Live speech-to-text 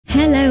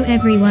Hello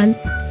everyone,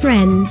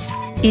 friends.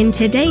 In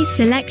today's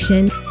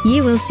selection,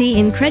 you will see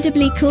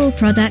incredibly cool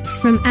products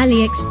from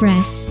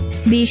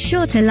Aliexpress. Be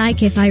sure to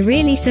like if I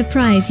really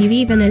surprise you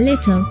even a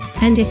little,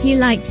 and if you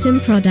liked some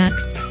product,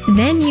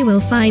 then you will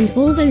find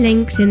all the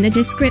links in the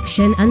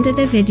description under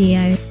the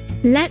video.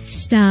 Let's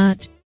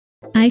start.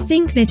 I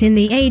think that in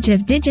the age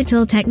of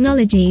digital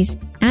technologies,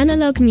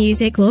 analog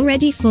music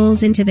already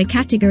falls into the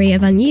category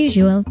of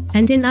unusual,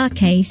 and in our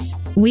case,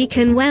 we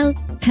can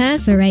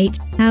perforate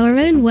our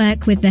own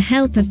work with the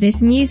help of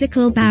this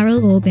musical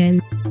barrel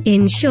organ.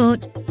 In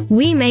short,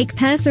 we make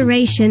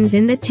perforations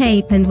in the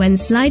tape, and when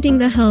sliding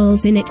the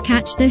holes in it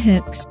catch the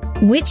hooks,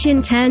 which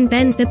in turn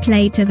bend the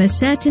plate of a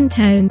certain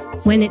tone.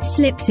 When it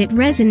slips it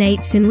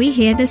resonates and we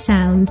hear the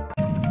sound.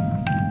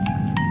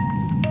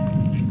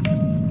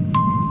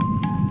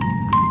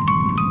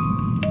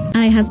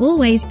 I have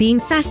always been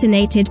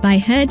fascinated by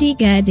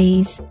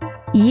hurdy-gurdies.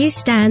 You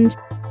stand,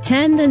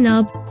 turn the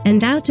knob,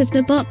 and out of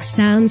the box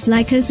sounds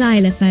like a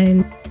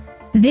xylophone.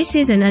 This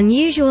is an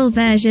unusual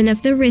version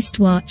of the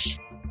wristwatch.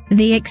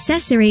 The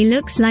accessory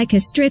looks like a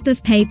strip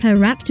of paper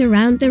wrapped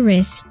around the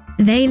wrist.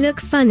 They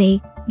look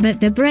funny, but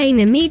the brain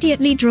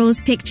immediately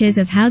draws pictures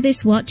of how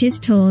this watch is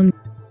torn,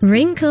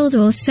 wrinkled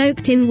or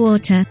soaked in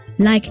water,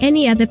 like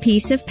any other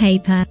piece of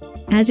paper.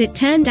 As it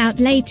turned out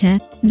later,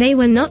 they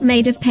were not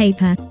made of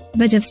paper,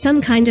 but of some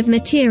kind of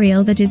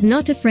material that is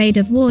not afraid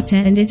of water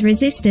and is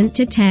resistant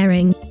to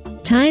tearing.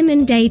 Time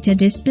and date are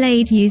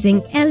displayed using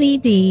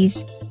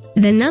LEDs.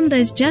 The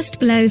numbers just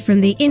glow from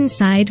the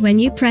inside when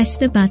you press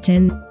the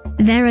button.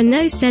 There are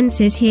no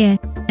sensors here,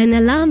 an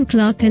alarm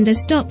clock and a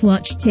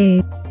stopwatch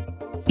too.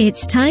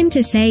 It's time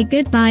to say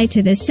goodbye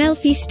to the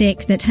selfie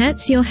stick that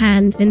hurts your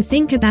hand and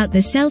think about the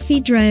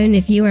selfie drone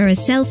if you are a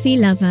selfie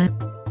lover.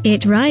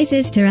 It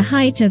rises to a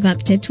height of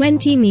up to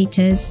 20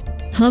 meters,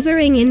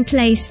 hovering in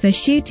place for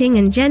shooting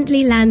and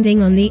gently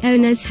landing on the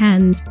owner's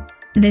hand.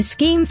 The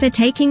scheme for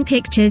taking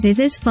pictures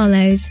is as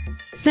follows.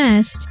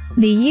 First,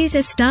 the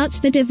user starts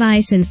the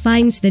device and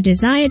finds the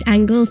desired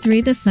angle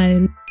through the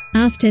phone.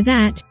 After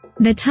that,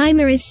 the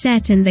timer is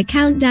set and the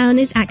countdown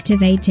is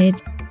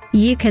activated.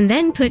 You can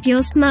then put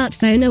your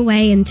smartphone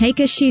away and take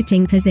a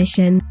shooting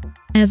position.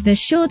 Of the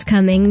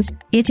shortcomings,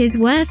 it is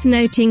worth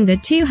noting the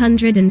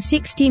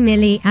 260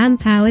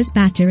 mAh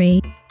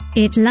battery.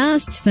 It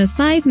lasts for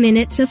 5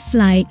 minutes of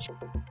flight.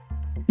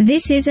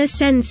 This is a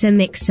sensor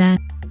mixer.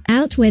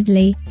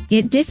 Outwardly,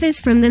 it differs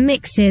from the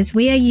mixers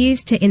we are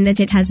used to in that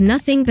it has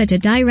nothing but a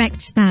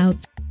direct spout.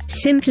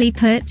 Simply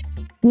put,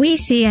 we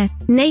see a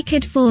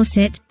naked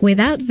faucet,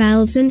 without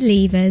valves and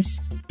levers.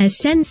 A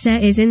sensor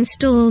is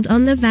installed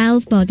on the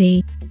valve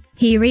body.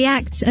 He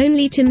reacts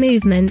only to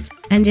movement,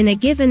 and in a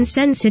given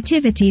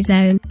sensitivity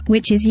zone,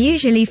 which is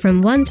usually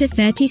from 1 to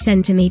 30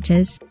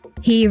 centimeters.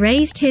 He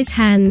raised his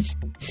hands,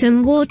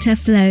 some water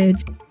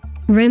flowed.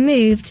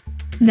 Removed,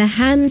 the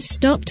hands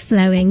stopped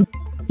flowing.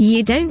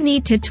 You don't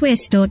need to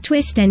twist or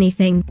twist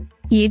anything.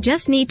 You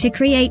just need to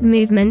create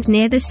movement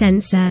near the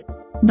sensor.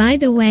 By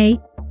the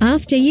way,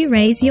 after you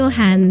raise your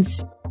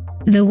hands,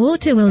 the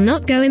water will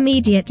not go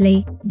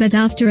immediately, but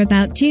after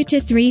about 2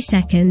 to 3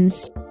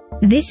 seconds.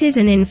 This is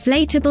an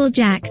inflatable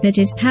jack that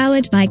is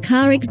powered by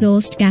car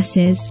exhaust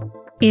gases.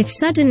 If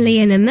suddenly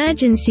an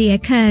emergency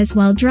occurs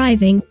while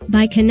driving,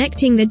 by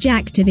connecting the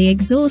jack to the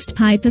exhaust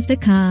pipe of the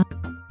car,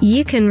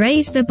 you can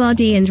raise the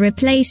body and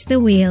replace the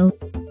wheel.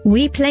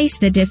 We place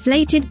the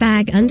deflated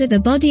bag under the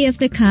body of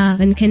the car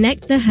and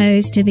connect the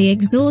hose to the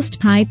exhaust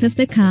pipe of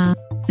the car.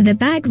 The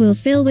bag will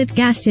fill with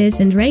gases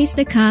and raise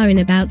the car in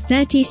about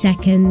 30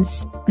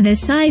 seconds. The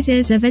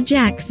sizes of a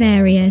jack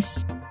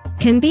various.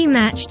 Can be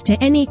matched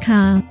to any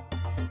car.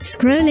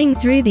 Scrolling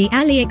through the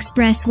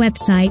Aliexpress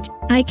website,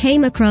 I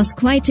came across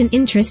quite an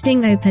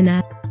interesting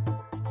opener.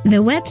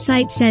 The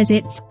website says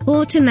it's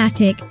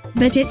automatic,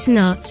 but it's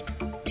not.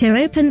 To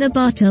open the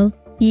bottle,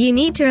 you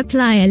need to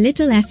apply a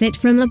little effort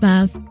from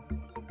above.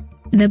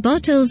 The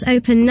bottles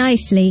open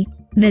nicely,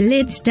 the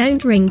lids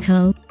don't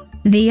wrinkle.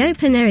 The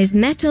opener is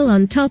metal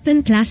on top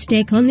and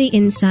plastic on the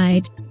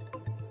inside.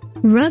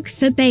 Rug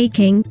for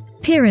baking,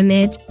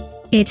 pyramid.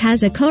 It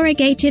has a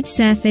corrugated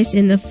surface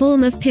in the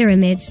form of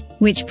pyramids,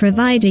 which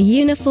provide a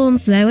uniform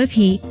flow of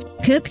heat.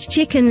 Cooked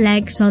chicken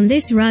legs on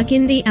this rug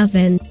in the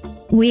oven.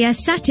 We are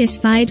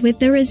satisfied with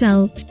the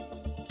result.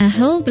 A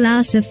whole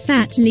glass of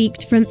fat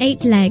leaked from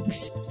 8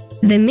 legs.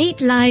 The meat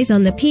lies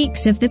on the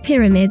peaks of the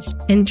pyramids,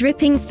 and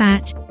dripping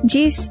fat,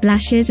 juice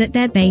splashes at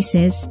their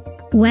bases.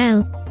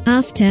 Well,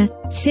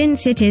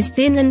 since it is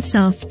thin and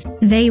soft,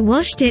 they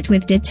washed it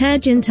with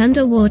detergent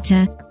under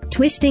water,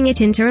 twisting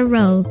it into a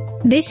roll.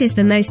 This is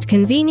the most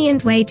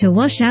convenient way to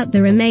wash out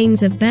the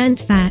remains of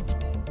burnt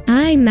fat.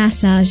 Eye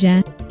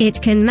massager.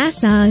 It can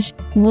massage,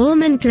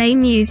 warm and play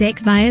music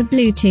via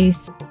Bluetooth,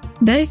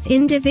 both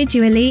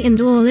individually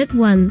and all at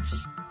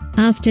once.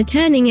 After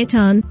turning it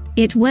on,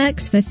 it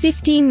works for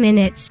 15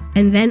 minutes,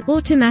 and then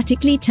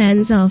automatically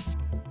turns off,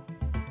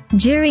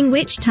 during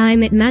which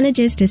time it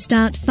manages to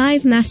start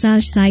 5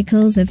 massage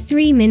cycles of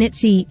 3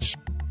 minutes each.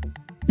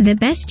 The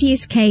best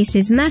use case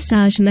is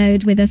massage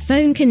mode with a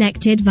phone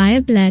connected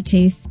via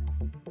Bluetooth.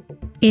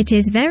 It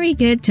is very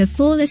good to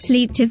fall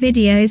asleep to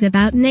videos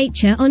about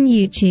nature on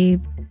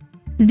YouTube.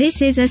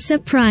 This is a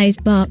surprise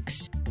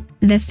box.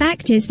 The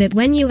fact is that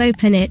when you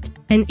open it,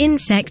 an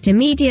insect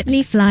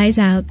immediately flies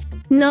out.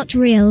 Not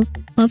real,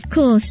 of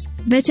course,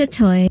 but a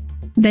toy.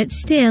 But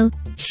still,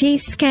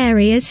 she's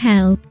scary as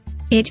hell.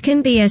 It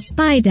can be a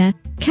spider,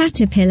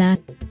 caterpillar,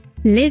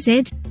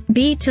 lizard,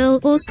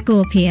 beetle or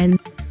scorpion.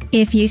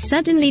 If you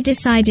suddenly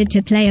decided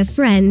to play a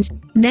friend,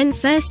 then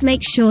first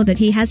make sure that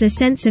he has a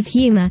sense of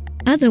humor,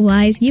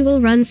 otherwise you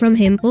will run from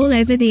him all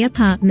over the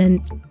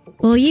apartment.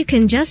 Or you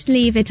can just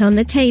leave it on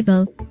the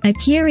table. A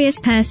curious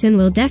person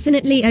will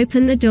definitely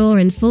open the door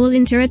and fall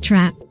into a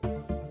trap.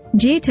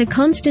 Due to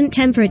constant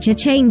temperature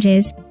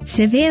changes,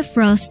 severe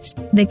frosts,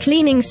 the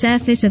cleaning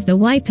surface of the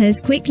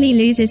wipers quickly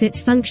loses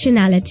its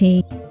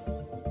functionality.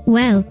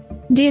 Well,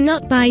 do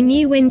not buy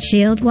new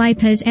windshield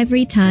wipers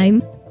every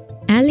time.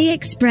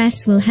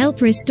 Aliexpress will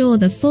help restore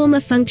the former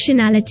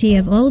functionality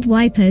of old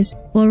wipers,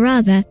 or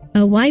rather,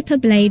 a wiper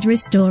blade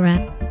restorer.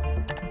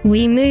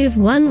 We move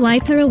one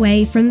wiper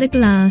away from the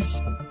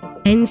glass.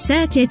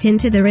 Insert it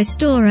into the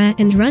restorer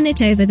and run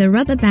it over the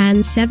rubber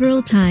band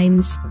several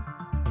times.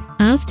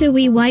 After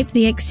we wipe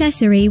the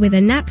accessory with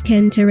a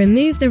napkin to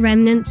remove the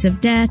remnants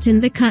of dirt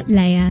and the cut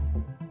layer.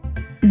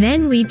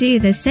 Then we do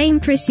the same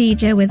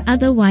procedure with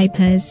other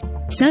wipers.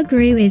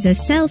 Sugru is a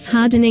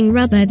self-hardening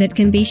rubber that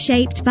can be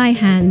shaped by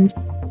hand.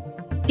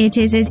 It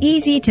is as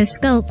easy to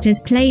sculpt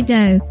as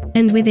Play-Doh,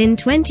 and within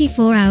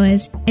 24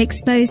 hours,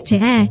 exposed to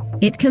air,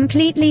 it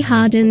completely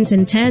hardens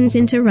and turns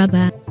into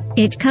rubber.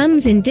 It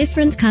comes in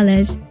different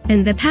colors,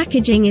 and the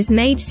packaging is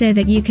made so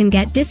that you can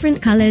get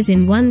different colors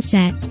in one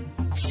set.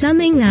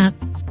 Summing up,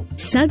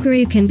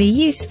 Sugru can be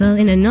useful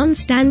in a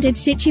non-standard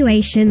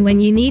situation when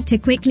you need to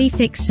quickly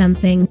fix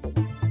something.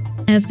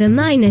 Of the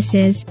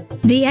minuses,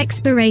 the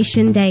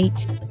expiration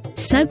date.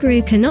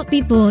 Sugru cannot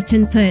be bought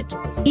and put,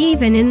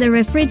 even in the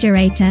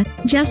refrigerator,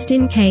 just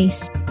in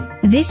case.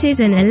 This is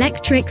an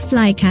electric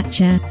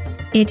flycatcher.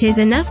 It is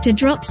enough to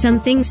drop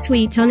something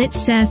sweet on its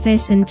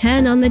surface and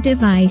turn on the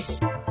device.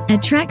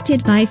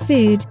 Attracted by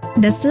food,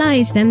 the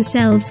flies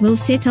themselves will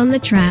sit on the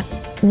trap,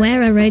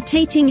 where a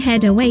rotating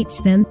head awaits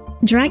them,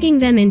 dragging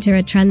them into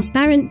a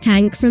transparent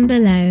tank from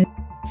below.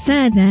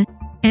 Further,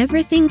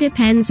 everything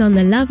depends on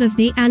the love of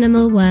the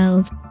animal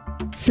world.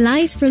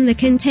 Flies from the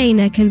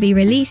container can be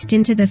released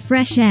into the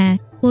fresh air,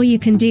 or you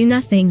can do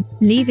nothing,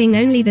 leaving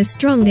only the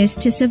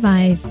strongest to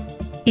survive.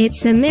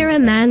 It's a Mirror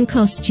Man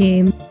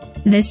costume.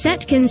 The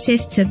set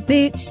consists of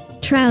boots,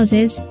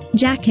 trousers,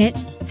 jacket,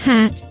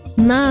 hat,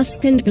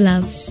 mask and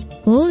gloves.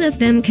 All of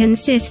them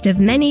consist of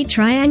many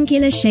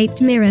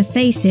triangular-shaped mirror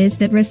faces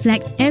that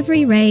reflect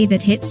every ray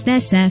that hits their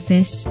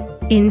surface.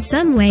 In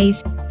some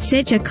ways,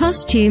 such a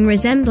costume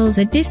resembles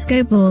a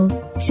disco ball,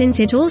 since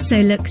it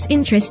also looks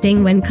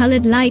interesting when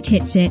colored light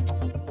hits it.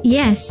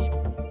 Yes,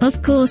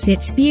 of course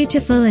it's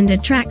beautiful and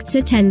attracts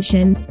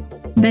attention.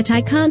 But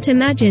I can't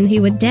imagine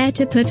who would dare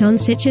to put on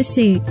such a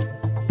suit.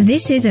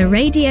 This is a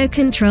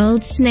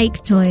radio-controlled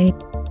snake toy.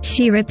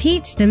 She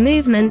repeats the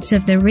movements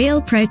of the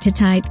real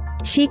prototype.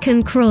 She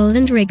can crawl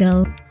and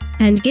wriggle.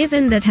 And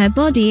given that her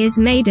body is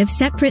made of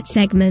separate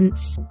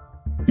segments,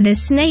 the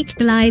snake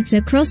glides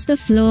across the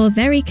floor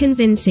very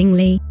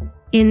convincingly.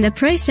 In the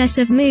process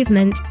of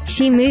movement,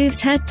 she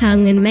moves her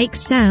tongue and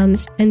makes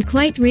sounds, and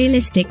quite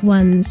realistic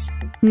ones.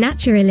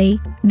 Naturally,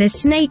 the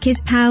snake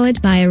is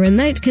powered by a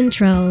remote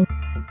control.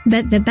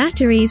 But the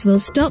batteries will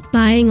stop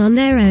buying on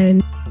their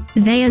own.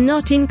 They are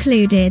not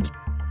included.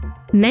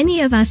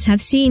 Many of us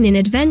have seen in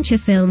adventure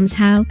films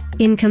how,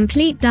 in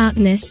complete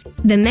darkness,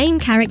 the main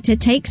character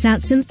takes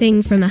out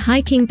something from a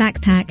hiking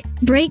backpack,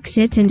 breaks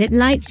it and it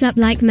lights up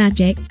like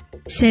magic.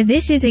 So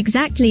this is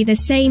exactly the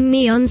same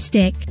neon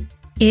stick.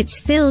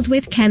 It's filled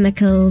with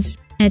chemicals.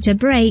 At a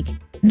break,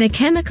 the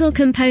chemical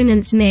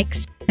components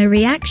mix, a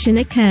reaction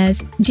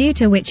occurs, due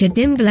to which a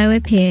dim glow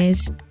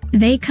appears.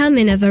 They come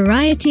in a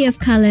variety of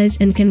colors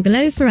and can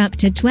glow for up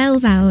to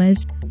 12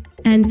 hours.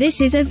 And this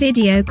is a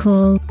video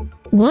call.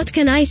 What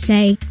can I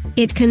say?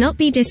 It cannot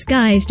be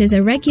disguised as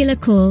a regular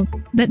call,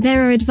 but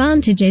there are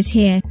advantages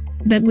here.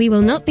 But we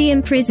will not be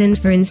imprisoned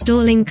for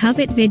installing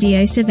covert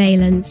video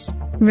surveillance.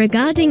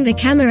 Regarding the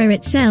camera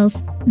itself,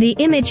 the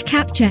image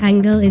capture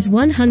angle is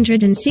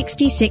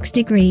 166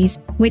 degrees,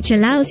 which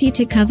allows you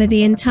to cover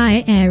the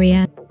entire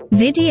area.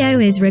 Video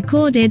is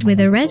recorded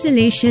with a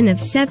resolution of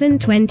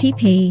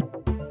 720p.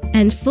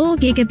 And 4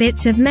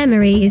 gigabits of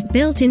memory is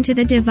built into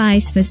the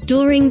device for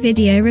storing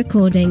video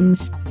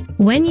recordings.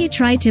 When you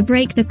try to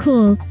break the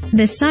call,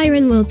 the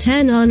siren will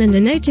turn on and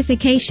a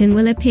notification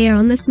will appear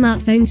on the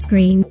smartphone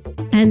screen.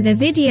 And the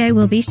video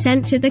will be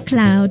sent to the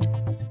cloud.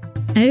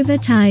 Over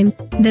time,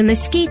 the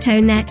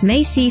mosquito net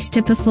may cease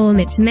to perform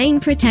its main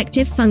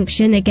protective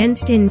function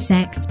against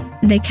insects.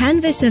 The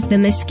canvas of the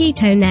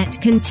mosquito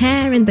net can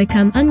tear and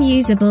become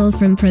unusable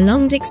from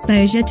prolonged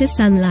exposure to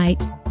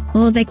sunlight.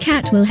 Or the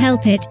cat will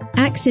help it,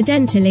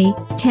 accidentally,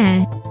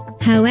 tear.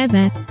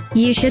 However,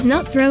 you should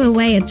not throw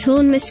away a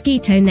torn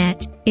mosquito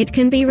net. It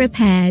can be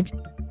repaired.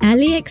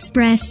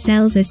 Aliexpress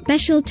sells a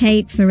special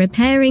tape for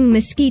repairing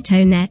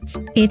mosquito nets.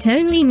 It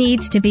only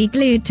needs to be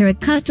glued to a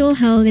cut or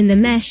hole in the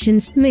mesh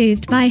and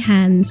smoothed by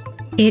hand.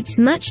 It's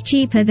much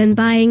cheaper than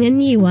buying a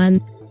new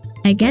one.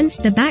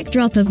 Against the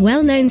backdrop of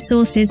well-known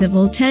sources of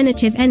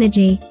alternative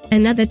energy,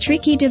 another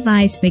tricky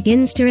device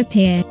begins to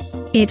appear.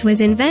 It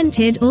was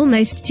invented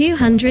almost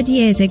 200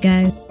 years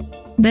ago,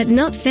 but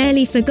not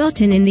fairly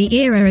forgotten in the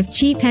era of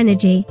cheap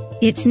energy.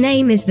 Its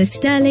name is the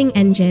Stirling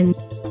engine.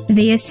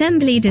 The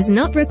assembly does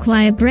not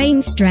require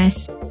brain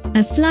stress.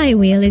 A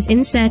flywheel is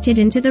inserted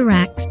into the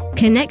racks,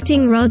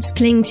 connecting rods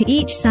cling to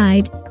each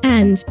side,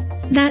 and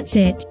that's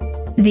it.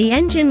 The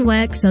engine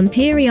works on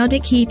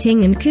periodic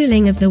heating and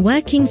cooling of the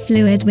working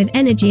fluid with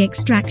energy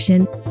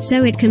extraction,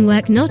 so it can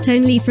work not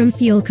only from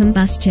fuel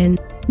combustion,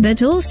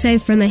 but also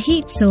from a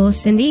heat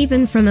source and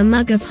even from a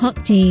mug of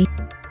hot tea.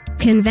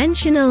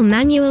 Conventional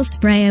manual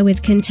sprayer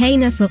with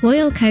container for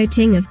oil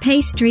coating of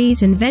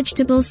pastries and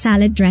vegetable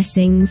salad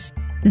dressings.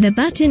 The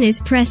button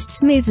is pressed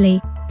smoothly,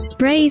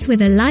 sprays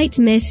with a light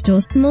mist or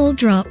small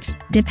drops,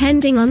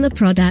 depending on the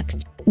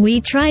product.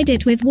 We tried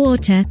it with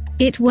water.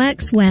 It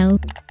works well.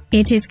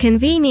 It is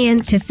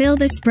convenient to fill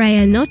the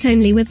sprayer not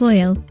only with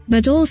oil,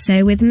 but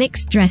also with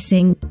mixed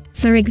dressing.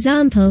 For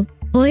example,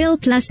 oil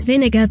plus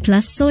vinegar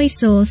plus soy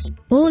sauce,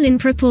 all in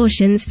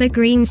proportions for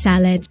green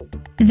salad.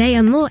 They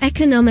are more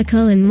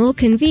economical and more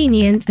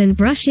convenient than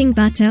brushing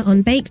butter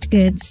on baked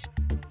goods.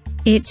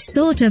 It's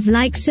sort of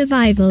like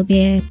survival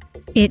gear.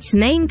 Its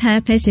main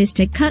purpose is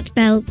to cut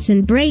belts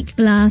and break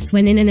glass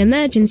when in an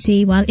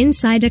emergency while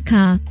inside a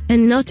car,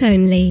 and not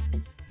only.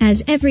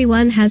 As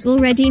everyone has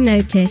already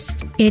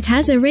noticed, it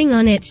has a ring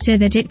on it so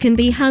that it can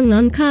be hung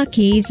on car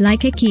keys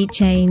like a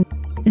keychain.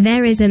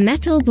 There is a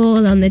metal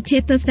ball on the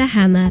tip of the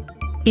hammer.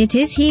 It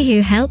is he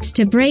who helps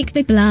to break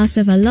the glass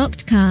of a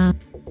locked car.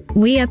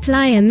 We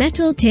apply a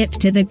metal tip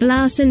to the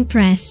glass and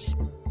press.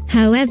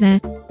 However,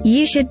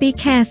 you should be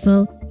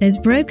careful, as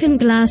broken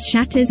glass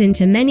shatters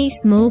into many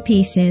small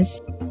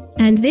pieces.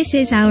 And this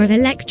is our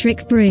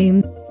electric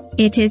broom.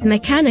 It is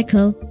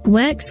mechanical,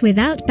 works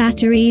without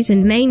batteries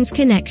and mains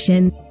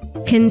connection.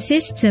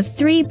 Consists of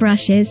 3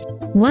 brushes,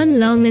 1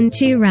 long and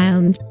 2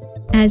 round.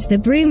 As the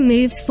broom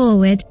moves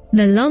forward,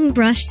 the long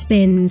brush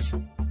spins,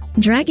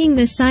 dragging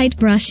the side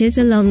brushes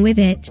along with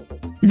it.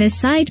 The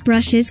side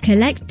brushes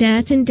collect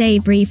dirt and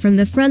debris from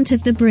the front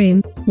of the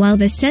broom, while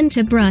the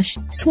center brush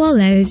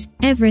swallows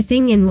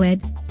everything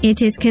inward.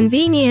 It is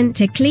convenient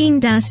to clean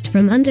dust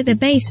from under the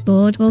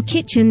baseboard or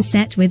kitchen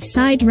set with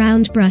side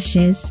round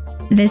brushes.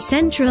 The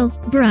central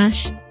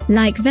brush,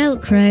 like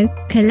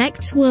Velcro,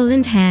 collects wool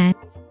and hair.